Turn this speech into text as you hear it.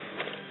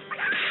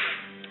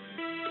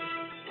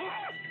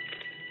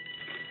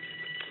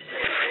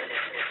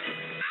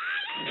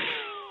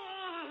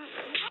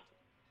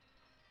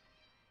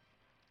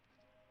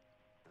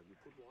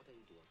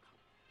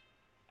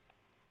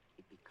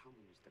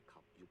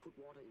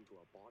into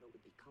a bottle,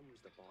 it becomes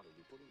the bottle.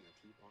 You put it in a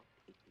teapot,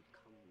 it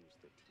becomes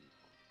the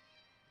teapot.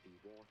 Be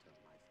water,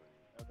 my friend.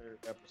 Another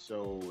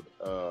episode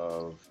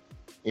of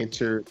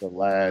Enter the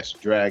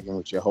Last Dragon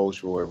with your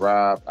host Roy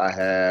Rob. I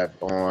have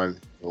on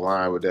the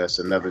line with us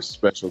another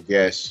special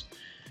guest,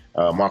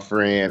 my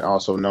friend,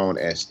 also known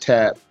as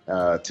Tap.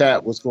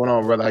 Tap, what's going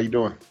on, brother? How you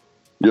doing?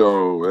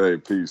 Yo, hey,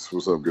 peace.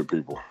 What's up, good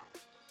people?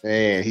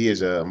 And he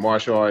is a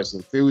martial arts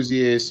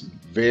enthusiast,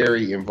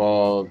 very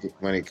involved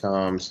when it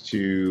comes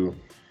to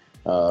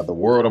the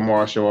world of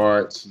martial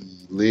arts.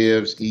 He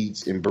lives,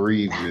 eats, and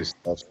breathes this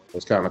stuff.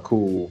 It's kind of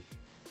cool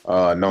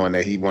knowing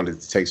that he wanted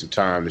to take some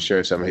time to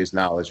share some of his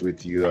knowledge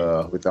with you,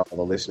 with all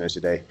the listeners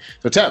today.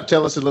 So,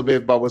 tell us a little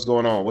bit about what's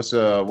going on.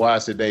 Why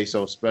is today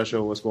so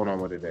special? What's going on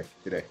with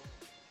today?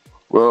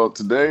 Well,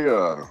 today,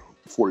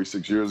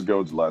 46 years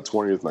ago, July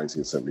 20th,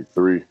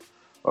 1973,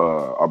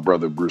 our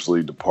brother Bruce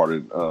Lee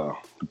departed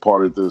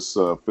this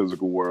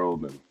physical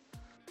world,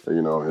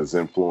 and his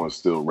influence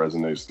still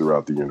resonates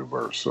throughout the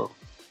universe. So,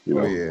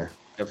 Oh yeah,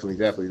 definitely.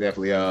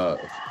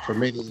 For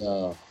many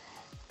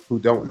who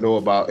don't know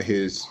about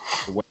his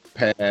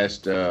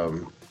past, I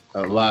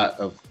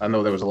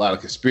know there was a lot of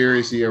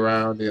conspiracy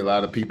around it. A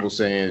lot of people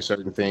saying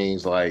certain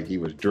things like he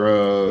was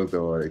drugged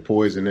or they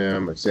poisoned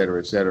him, et cetera,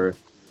 et cetera.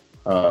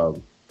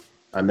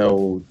 I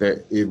know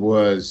that it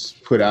was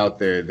put out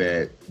there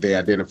that they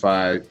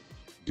identified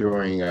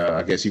during,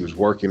 I guess he was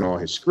working on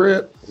his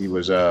script. He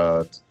was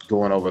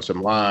going over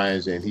some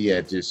lines, and he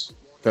had just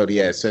felt he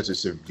had such a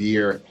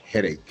severe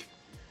headache,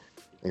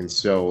 and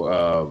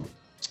so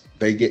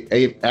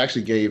they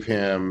actually gave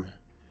him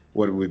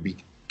what would be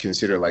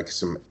considered like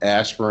some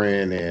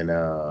aspirin, and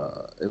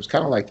it was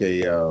kind of like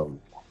a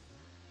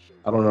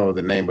I don't know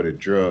the name of the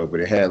drug, but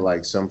it had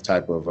like some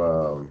type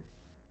of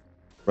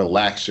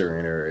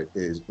relaxer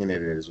in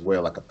it as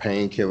well, like a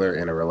painkiller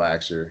and a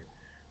relaxer.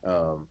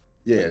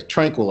 Yeah,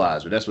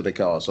 tranquilizer. That's what they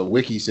call it. So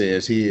Wiki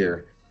says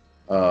here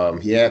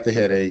he had the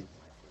headache.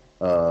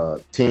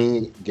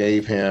 Ting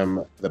gave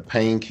him the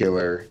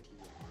painkiller,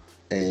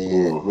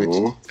 and which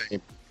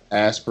contained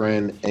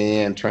aspirin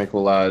and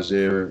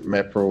tranquilizer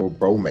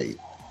meprobromate.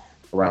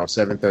 Around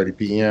 7:30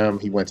 p.m.,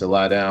 he went to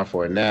lie down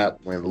for a nap.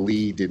 When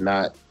Lee did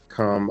not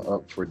come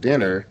up for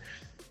dinner,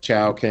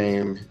 Chow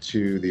came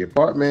to the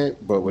apartment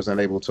but was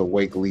unable to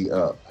wake Lee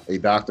up. A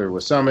doctor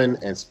was summoned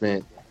and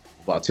spent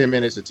about 10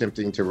 minutes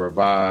attempting to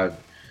revive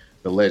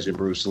the legend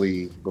Bruce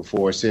Lee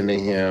before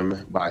sending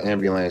him by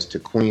ambulance to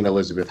Queen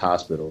Elizabeth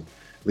Hospital.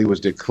 Lee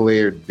was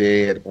declared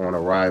dead on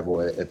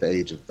arrival at the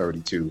age of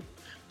 32.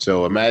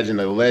 So imagine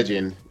a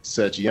legend,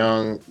 such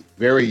young,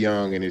 very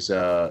young in his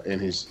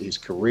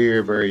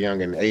career, very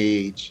young in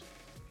age,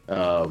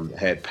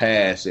 had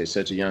passed at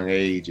such a young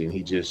age, and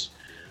he just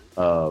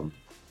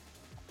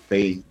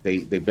they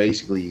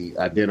basically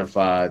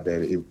identified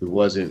that it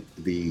wasn't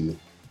the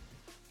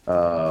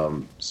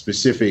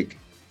specific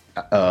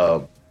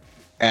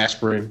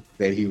aspirin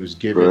that he was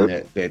given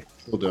that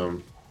killed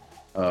him.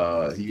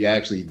 He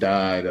actually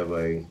died of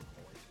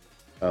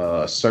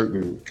a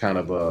certain kind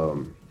of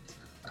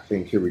I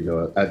think here we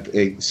go,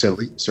 a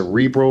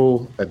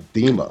cerebral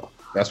edema.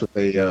 That's what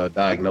they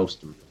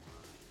diagnosed him.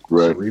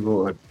 Right.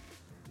 Cerebral, and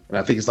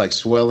I think it's like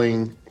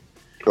swelling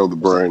of the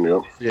brain.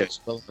 Yep. Yeah,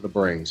 swelling of the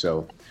brain.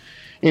 So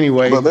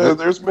anyway, but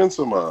there's been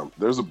some.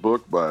 There's a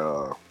book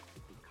by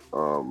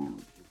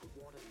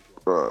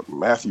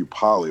Matthew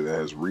Polly that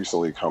has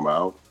recently come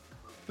out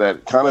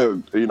that kind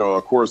of,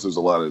 of course, there's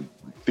a lot of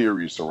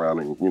theories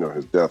surrounding,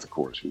 his death. Of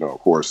course,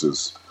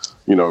 is,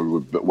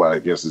 what I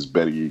guess is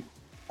Betty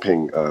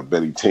Ting,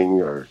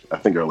 or I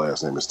think her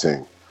last name is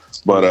Ting.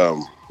 But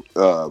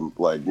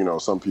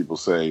some people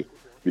say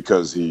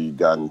because he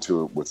got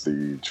into it with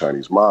the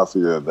Chinese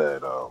mafia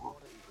that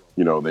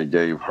they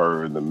gave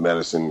her the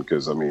medicine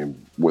because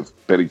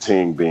with Betty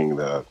Ting being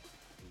the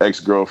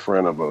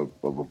ex-girlfriend of a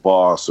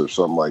boss or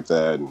something like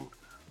that, and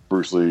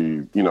Bruce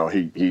Lee, he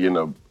ended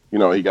up,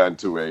 he got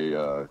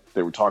into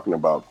they were talking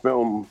about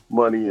film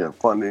money and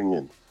funding,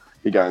 and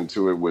he got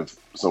into it with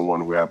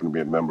someone who happened to be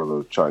a member of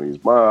the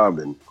Chinese mob,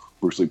 and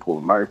Bruce Lee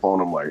pulled a knife on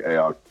him, like, hey,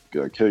 I'll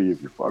kill you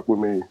if you fuck with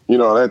me,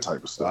 that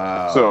type of stuff.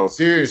 Wow. So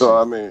seriously.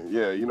 So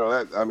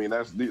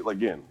that's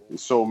again,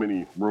 there's so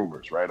many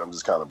rumors, right? I'm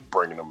just kind of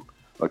bringing them,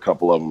 a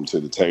couple of them to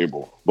the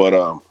table, but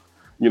so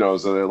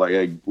they're like,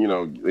 hey,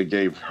 they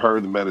gave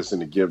her the medicine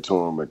to give to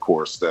him. Of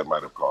course, that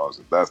might have caused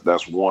it.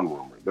 That's one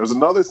rumor. There's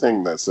another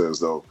thing that says,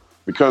 though,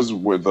 because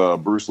with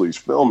Bruce Lee's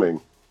filming,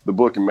 the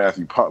book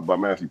by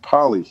Matthew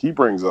Polly, he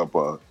brings up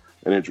an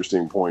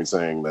interesting point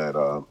saying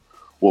that,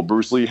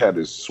 Bruce Lee had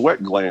his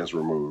sweat glands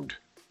removed,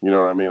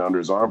 under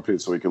his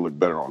armpit so he could look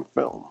better on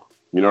film.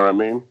 You know what I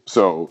mean?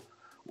 So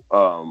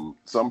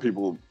some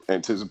people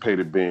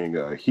anticipated being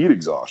heat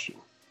exhaustion,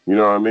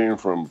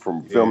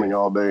 from filming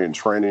all day and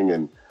training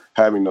and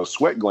having those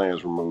sweat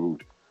glands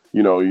removed.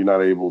 You're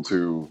not able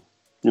to,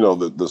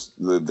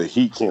 the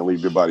heat can't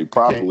leave your body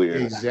properly.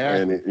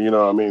 Exactly.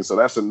 And so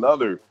that's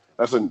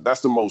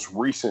the most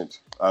recent,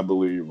 I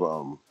believe,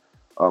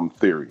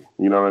 theory.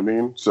 You know what I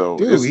mean? So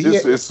Dude,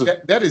 it's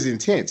that is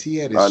intense. He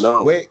had I his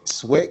know.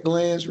 sweat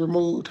glands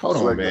removed. Hold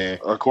It's on, like, man.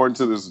 according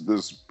to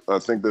this, I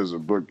think there's a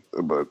book,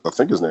 but I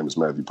think his name is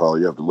Matthew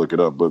Polly. You have to look it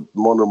up. But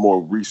one of the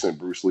more recent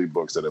Bruce Lee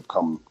books that have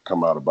come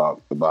out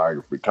about the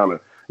biography, kind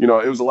of, it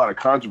was a lot of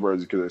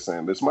controversy because they're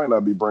saying this might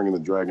not be bringing the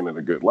dragon in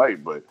a good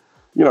light, but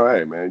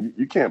hey, man,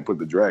 you can't put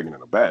the dragon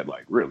in a bad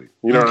light, really.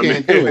 You know You what I mean?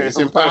 can't do it. It's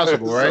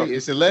impossible, right? So,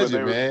 It's a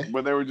legend, man.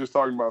 but they were just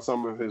talking about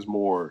some of his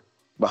more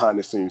behind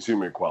the scenes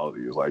human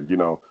qualities, like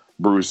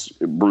Bruce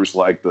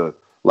liked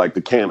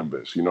the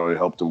cannabis, it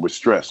helped him with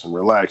stress and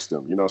relaxed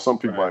him. Some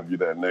people might view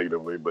that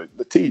negatively, but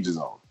the teach is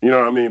on. You know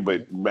what I mean?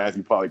 But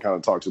Matthew Polly kind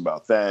of talks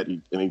about that,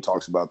 and he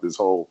talks about this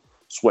whole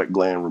sweat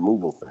gland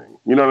removal thing.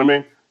 You know what I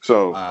mean?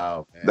 So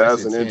Wow,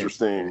 that's an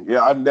interesting.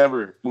 Yeah, I've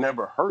never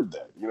heard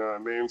that. You know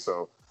what I mean?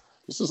 So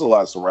there's just a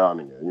lot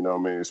surrounding it. You know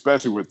what I mean?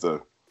 Especially with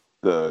the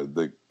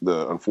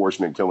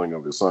unfortunate killing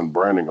of his son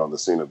Brandon on the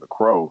scene of The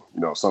Crow.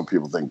 Some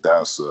people think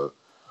that's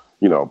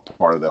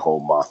part of that whole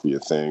mafia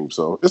thing.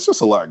 So it's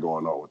just a lot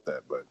going on with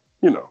that, but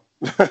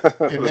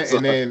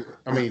and then,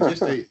 I mean,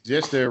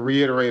 just to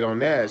reiterate on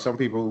that, some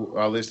people,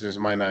 our listeners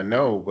might not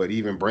know, but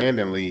even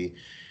Brandon Lee,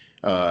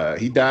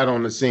 he died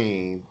on the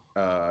scene.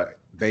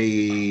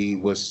 They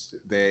was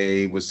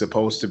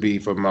supposed to be,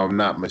 if I'm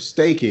not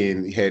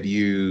mistaken, had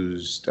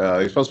used.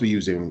 They're supposed to be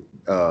using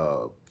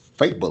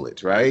fake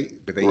bullets,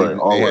 right? But they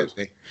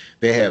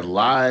had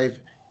live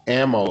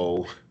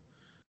ammo.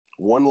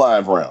 One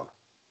live round.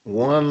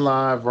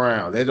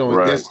 They don't.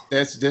 Right.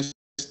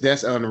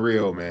 That's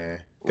unreal,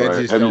 man.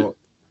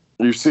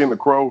 You've seen The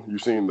Crow?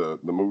 You've seen the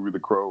movie The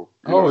Crow?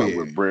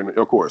 With Brandon,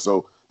 of course.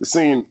 So the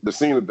scene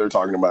that they're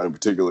talking about in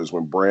particular is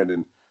when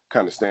Brandon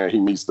kind of he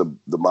meets the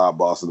mob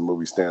boss of the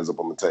movie, stands up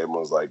on the table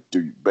and is like,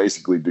 do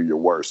your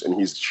worst. And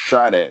he's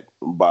shot at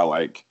by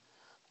like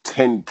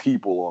 10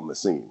 people on the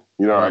scene.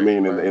 You know what I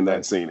mean? In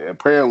that scene. And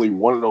apparently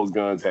one of those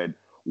guns had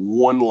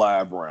one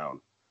live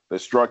round that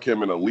struck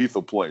him in a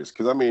lethal place.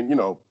 Because, I mean,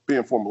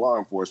 being former law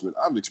enforcement,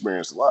 I've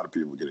experienced a lot of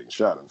people getting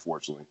shot,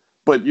 unfortunately.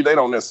 But they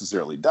don't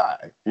necessarily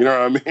die. You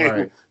know what I mean?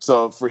 Right.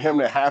 So for him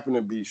to happen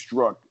to be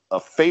struck a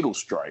fatal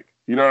strike,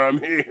 you know what I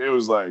mean? It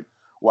was like,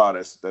 wow,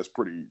 that's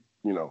pretty,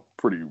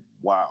 pretty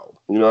wild.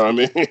 You know what I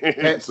mean?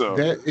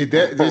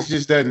 This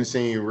just doesn't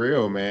seem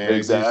real, man.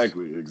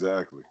 Exactly.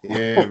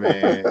 Yeah,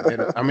 man.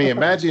 And, I mean,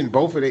 imagine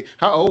both of them.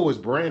 How old was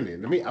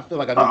Brandon? I feel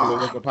like I need to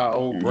look up how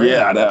old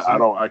Brandon was. I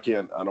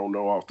don't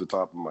know off the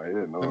top of my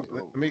head. No.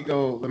 Let me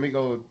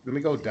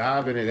go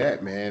dive into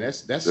that, man.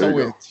 That's so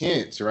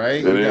intense,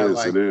 right?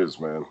 It is,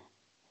 man.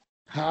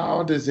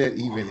 How does that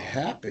even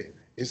happen?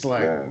 It's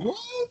like,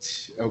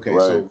 what? Okay,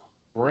 right. So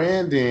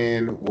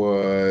Brandon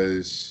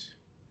was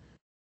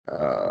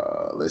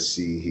let's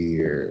see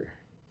here.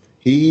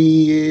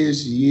 He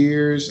is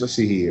let's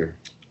see here.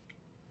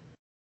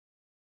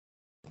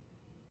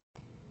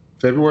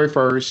 February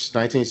 1st,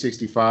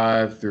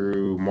 1965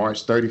 through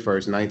March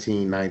 31st,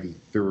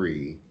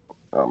 1993.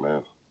 Oh,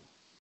 man.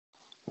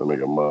 I make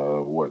him,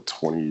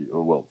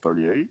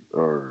 38?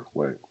 Or,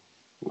 wait.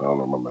 I don't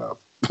know my math.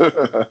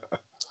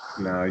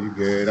 No, you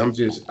good. I'm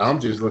just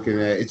looking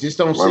at it. Just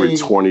don't Maybe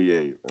seem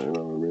 28. You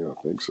know what I mean?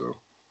 I think so.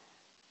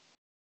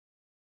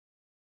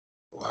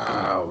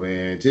 Wow,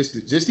 man.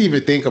 Just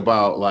even think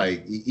about,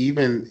 like,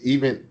 even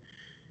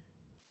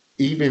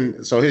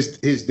so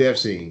his death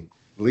scene.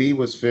 Brandon Lee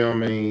was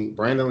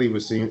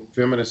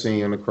filming a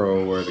scene on The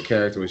Crow where the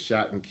character was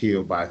shot and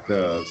killed by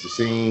thugs. The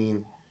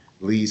scene,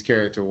 Lee's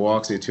character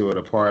walks into an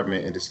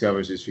apartment and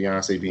discovers his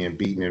fiancée being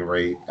beaten and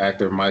raped.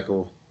 Actor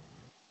Michael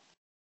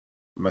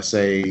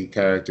Massey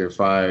character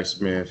fires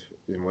Smith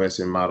 &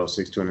 Wesson Model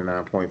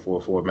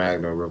 629.44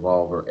 Magnum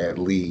revolver at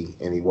Lee,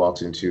 and he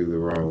walks into the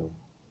room.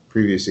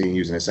 Previous scene,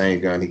 using the same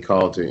gun, he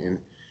called to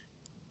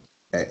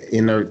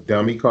inert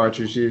dummy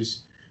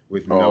cartridges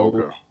with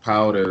no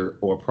powder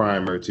or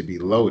primer to be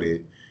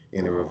loaded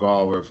in a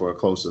revolver for a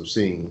close-up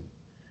scene.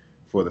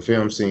 For the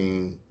film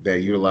scene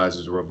that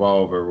utilizes a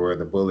revolver where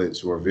the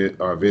bullets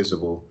are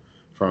visible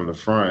from the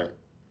front,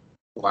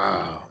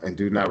 and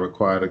do not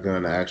require the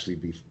gun to actually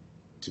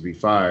be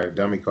fired,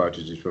 dummy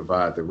cartridges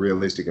provide the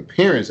realistic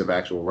appearance of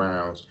actual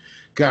rounds.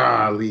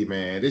 Golly,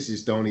 man, this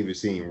just don't even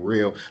seem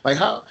real. Like,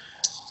 how?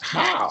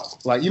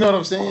 Like, you know what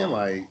I'm saying?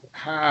 Like,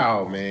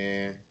 how,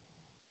 man?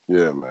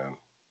 Yeah, man.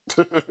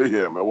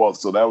 Yeah, man. Well,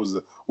 so that was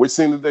which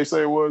scene did they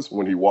say it was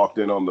when he walked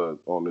in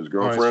on his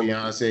girlfriend?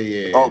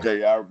 Fiancé, yeah. Okay,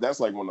 yeah, that's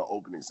like one of the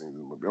opening scenes in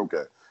the movie.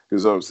 Okay,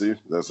 because see,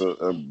 that's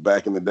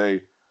back in the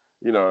day.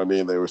 You know what I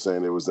mean? They were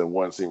saying it was that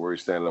one scene where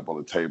he's standing up on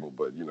the table,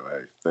 but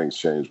hey, things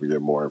change. We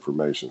get more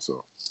information.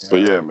 So,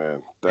 but yeah,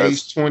 man,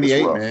 that's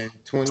 28, man.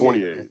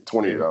 28.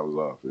 I was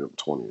off. Yep,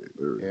 28.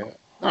 There we go.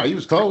 No, he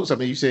was close. I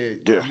mean, you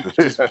said you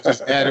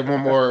just added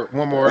one more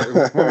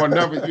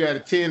number. You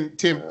added 10.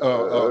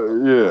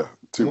 Yeah,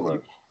 too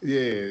much. Yeah,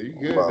 you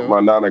good. My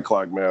 9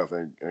 o'clock math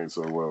ain't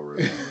so well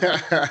right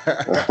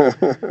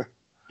now.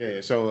 Yeah,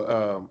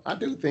 so I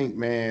do think,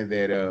 man,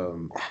 that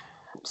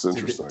it's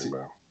interesting,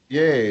 man.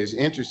 Yeah, it's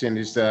interesting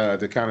just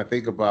to kind of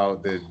think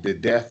about the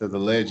death of the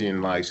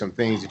legend, like some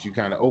things that you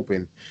kind of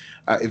open.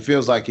 It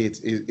feels like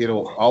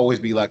it'll always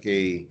be like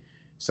a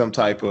some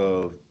type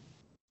of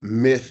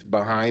myth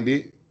behind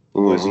it.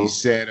 Was he Hmm.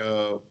 set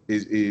up?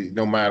 Is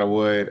no matter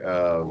Right.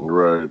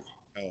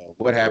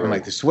 what happened? Right.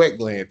 Like the sweat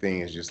gland thing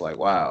is just like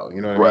wow,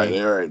 you know what I Right.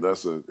 mean? Right.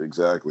 That's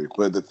exactly.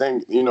 But the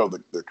thing,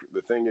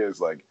 the thing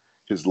is like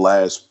his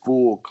last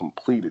full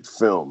completed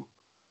film.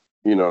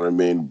 You know what I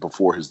mean?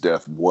 Before his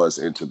death was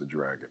Into the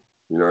Dragon.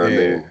 You know what I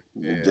mean?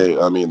 Yeah, yeah,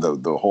 I mean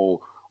the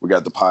whole we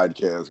got the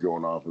podcast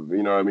going off of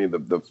you know what I mean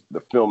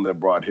the film that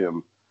brought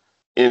him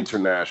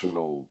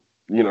international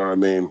you know what I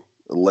mean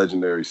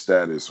legendary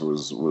status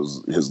was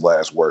his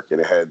last work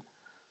and it had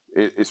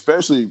it,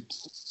 especially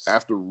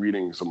after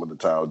reading some of the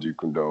Tao Jeet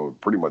Kune Do,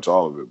 pretty much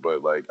all of it,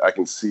 but like I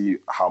can see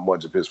how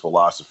much of his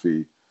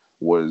philosophy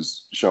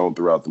was shown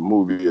throughout the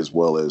movie as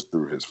well as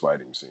through his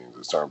fighting scenes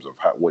in terms of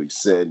what he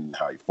said and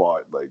how he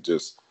fought. Like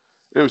just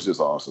it was just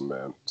awesome,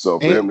 man. So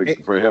and,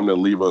 for him to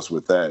leave us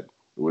with that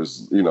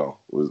was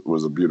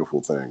was a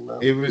beautiful thing, man.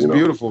 it was You know.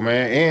 beautiful,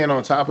 man. And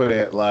on top of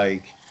that,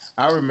 like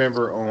I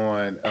remember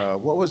on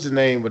what was the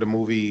name of the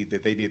movie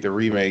that they did the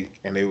remake,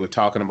 and they were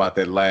talking about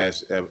that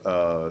last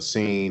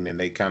scene, and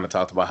they kind of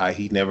talked about how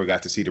he never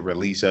got to see the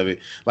release of it.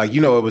 Like it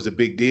was a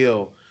big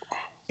deal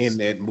in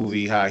that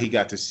movie how he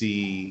got to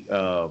see.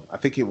 I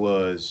think it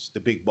was the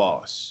Big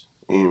Boss.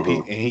 Hmm.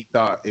 And he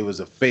thought it was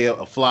a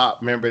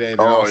flop. Remember that? And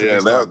Oh also they yeah,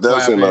 started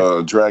that's in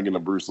clapping. Dragon the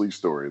Bruce Lee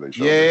story. They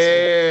showed that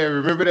scene. Yeah,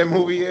 remember that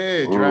movie?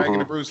 Yeah, Dragon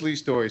the Hmm. Bruce Lee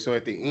story. So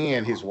at the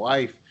end, his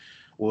wife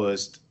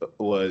was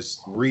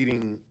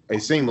reading.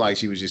 It seemed like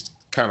she was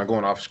just kind of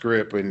going off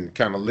script and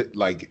kind of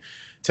like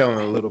telling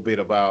a little bit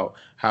about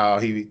how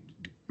he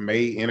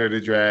may enter the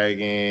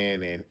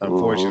dragon, and Hmm.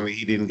 unfortunately,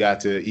 he didn't got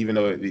to. Even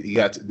though he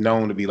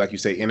known to be like you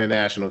say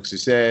international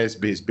success,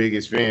 his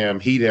biggest film,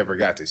 he never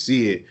got to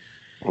see it.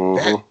 Hmm.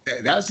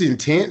 That's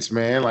intense,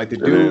 man. Like the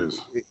It dude,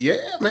 is. yeah,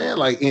 man.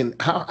 Like in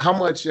how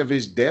much of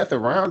his death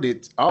around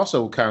it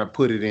also kind of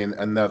put it in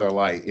another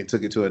light and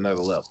took it to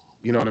another level.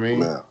 You know what I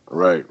mean? Yeah,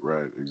 right,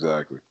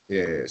 exactly.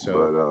 Yeah. But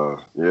So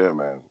yeah,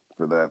 man,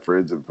 for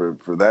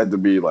that to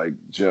be like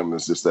Jim,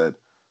 it's just that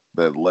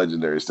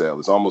legendary style.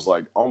 It's almost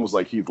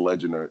like Heath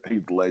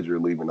Ledger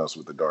leaving us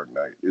with the Dark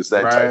Knight. It's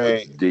that type of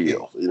right.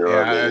 deal. You know Yeah,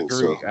 what I I mean?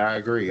 agree. So I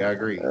agree. I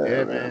agree. Yeah,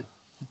 man. man.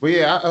 But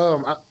yeah,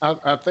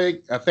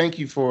 I thank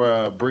you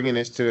for bringing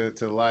this to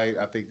light.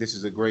 I think this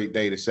is a great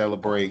day to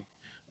celebrate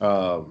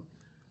um,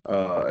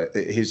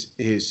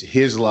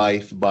 his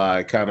life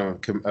by kind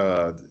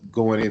of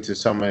going into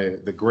some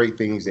of the great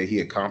things that he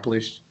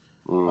accomplished.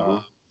 Uh,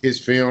 Hmm. his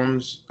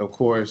films, of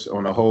course,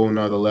 on a whole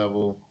nother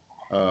level.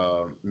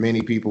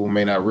 Many people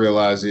may not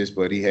realize this,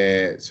 but he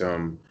had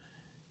some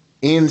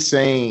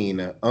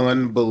insane,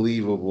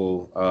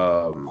 unbelievable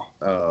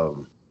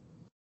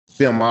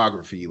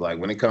filmography. Like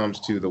when it comes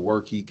to the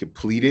work he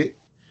completed,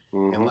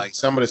 and Hmm. like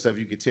some of the stuff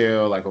you could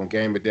tell, like on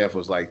Game of Death,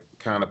 was like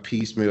kind of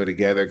piecemeal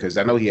together. Because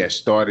I know he had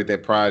started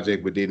that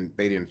project, but they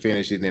didn't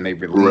finish it, and then they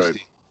released Right.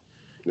 it.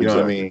 You know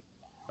what I Exactly. mean?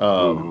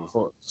 Hmm.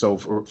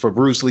 For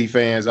Bruce Lee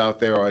fans out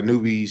there or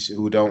newbies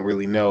who don't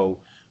really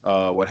know,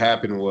 what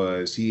happened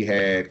was he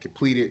had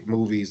completed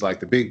movies like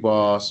The Big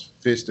Boss,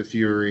 Fist of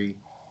Fury,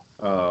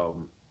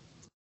 um,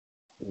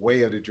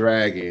 Way of the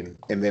Dragon,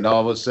 and then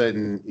all of a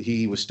sudden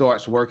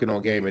starts working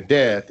on Game of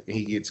Death, and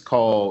he gets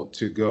called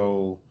to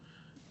go.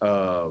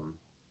 Um,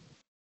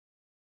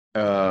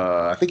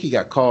 I think he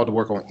got called to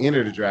work on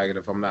Enter the Dragon,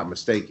 if I'm not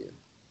mistaken.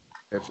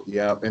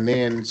 Yeah, and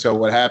then so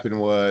what happened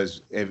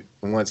was,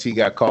 once he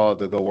got called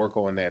to go work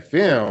on that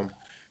film,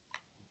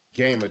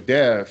 Game of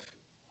Death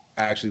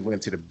actually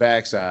went to the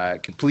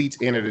backside, completes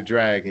Enter the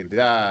Dragon,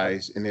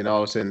 dies, and then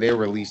all of a sudden they're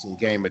releasing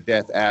Game of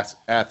Death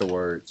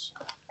afterwards.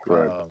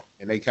 Right.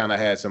 And they kind of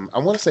had some. I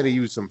want to say they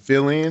used some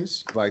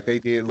fill-ins, like they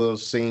did little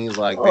scenes,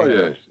 like Oh they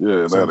had yeah,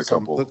 yeah. They had a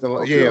some couple look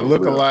alike, of yeah, films.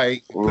 look Yeah.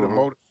 alike.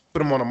 Hmm.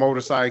 Put him on a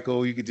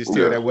motorcycle. You could just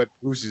tell Yeah. that what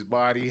Bruce's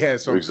body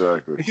had some.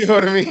 Exactly. You know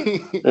what I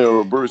mean?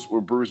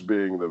 With Bruce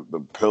being the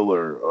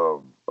pillar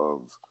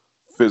of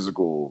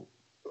physical,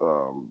 I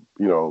don't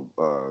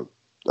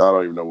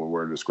even know what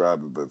word to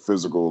describe it, but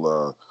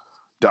physical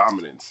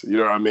dominance. You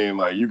know what I mean?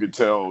 Like you could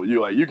tell,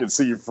 you can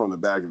see from the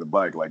back of the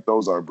bike, like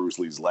those are Bruce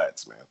Lee's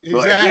lats, man.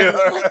 Like,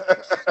 Exactly.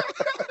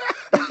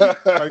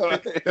 Like, yeah.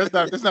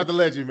 that's not the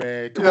legend,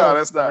 man. Come Yeah, on,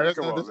 that's man. not.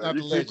 Come on, That's man. not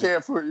the You legend.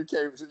 can't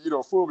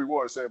fool me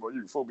once, Sam, but you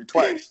can fool me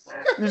twice.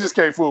 You just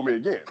can't fool me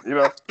again. You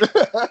know.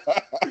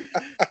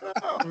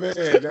 Oh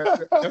man,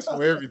 that's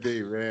for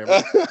everything, man.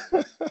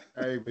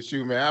 Hey, but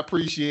shoot, man, I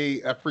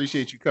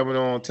appreciate you coming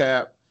on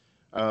tap.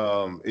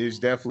 It's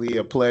definitely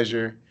a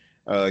pleasure.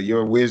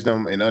 Your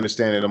wisdom and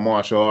understanding of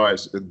martial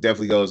arts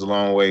definitely goes a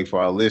long way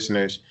for our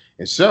listeners.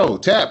 And so,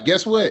 Tap,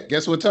 guess what?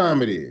 Guess what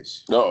time it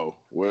is? No,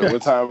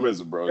 what time is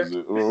it, bro?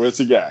 What's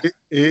you got? It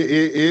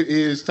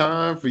is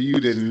time for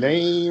you to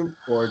name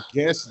or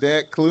guess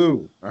that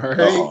clue. All right.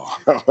 Oh,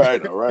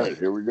 all right.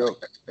 Here we go.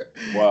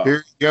 Wow.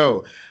 Here we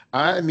go.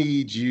 I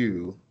need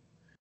you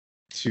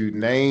to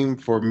name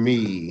for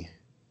me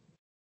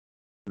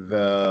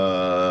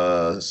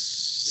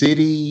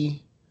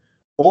city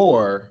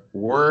or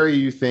where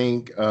you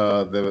think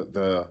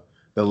the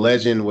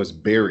legend was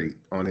buried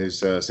on his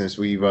since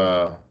we've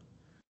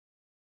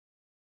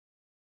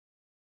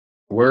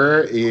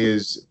where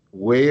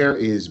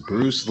is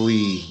Bruce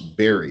Lee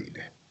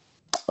buried?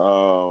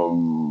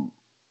 Um,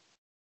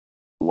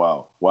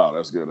 wow,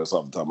 that's good. That's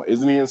off the top of my.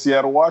 Isn't he in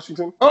Seattle,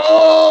 Washington?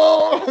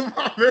 Oh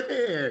my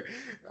man.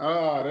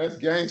 Oh, that's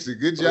gangster.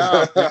 Good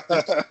job, man.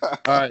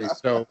 All right,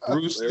 so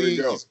Bruce There we Lee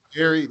go. is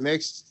buried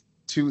next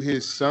to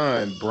his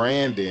son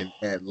Brandon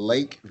at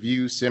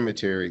Lakeview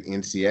Cemetery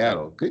in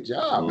Seattle. Good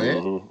job,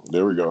 man.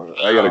 There we go.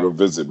 I gotta go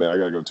visit, man. I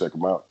gotta go check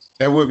him out.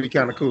 That would be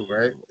kind of cool,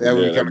 right? That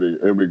would Yeah, be kind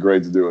it'd be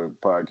great to do a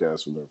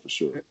podcast from there for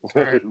sure. of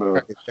right, You know?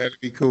 right. That'd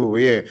be cool.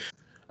 Yeah.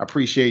 I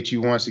appreciate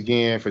you once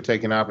again for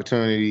taking the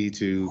opportunity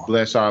to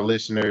bless our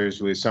listeners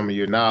with some of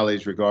your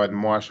knowledge regarding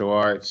martial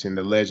arts and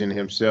the legend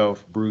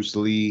himself, Bruce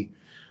Lee,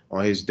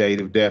 on his date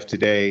of death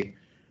today,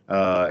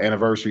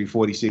 anniversary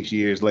 46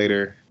 years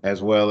later,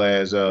 as well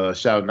as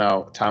shouting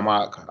out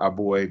Tamak, our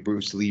boy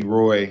Bruce Lee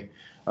Roy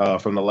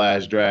from The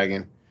Last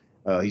Dragon.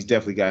 He's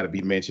definitely got to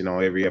be mentioned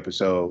on every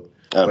episode.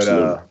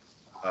 Absolutely.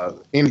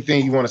 But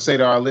anything you want to say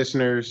to our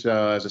listeners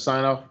as a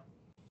sign off?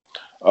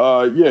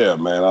 Yeah,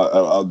 man.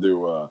 I'll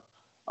do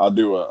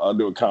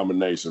a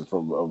combination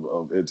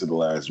of Into the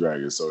Last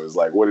Dragon. So it's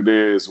like what it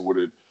is, what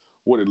it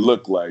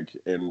looked like,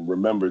 and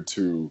remember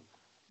to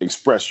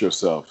express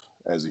yourself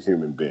as a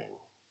human being.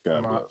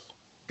 God My, bless.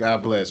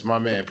 God bless. My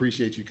man,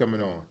 appreciate you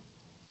coming on.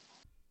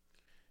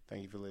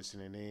 Thank you for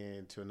listening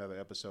in to another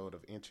episode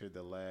of Enter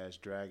the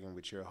Last Dragon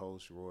with your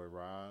host, Roy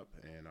Robb,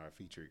 and our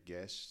featured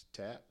guest,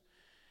 Tap.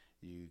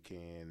 You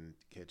can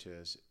catch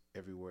us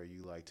everywhere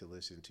you like to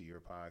listen to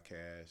your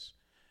podcast.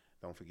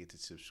 Don't forget to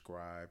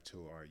subscribe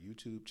to our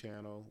YouTube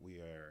channel. We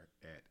are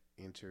at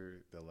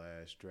Enter the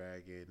Last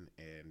Dragon,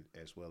 and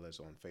as well as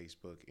on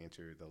Facebook,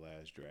 Enter the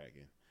Last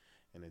Dragon.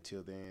 And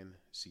until then,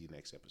 see you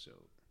next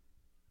episode.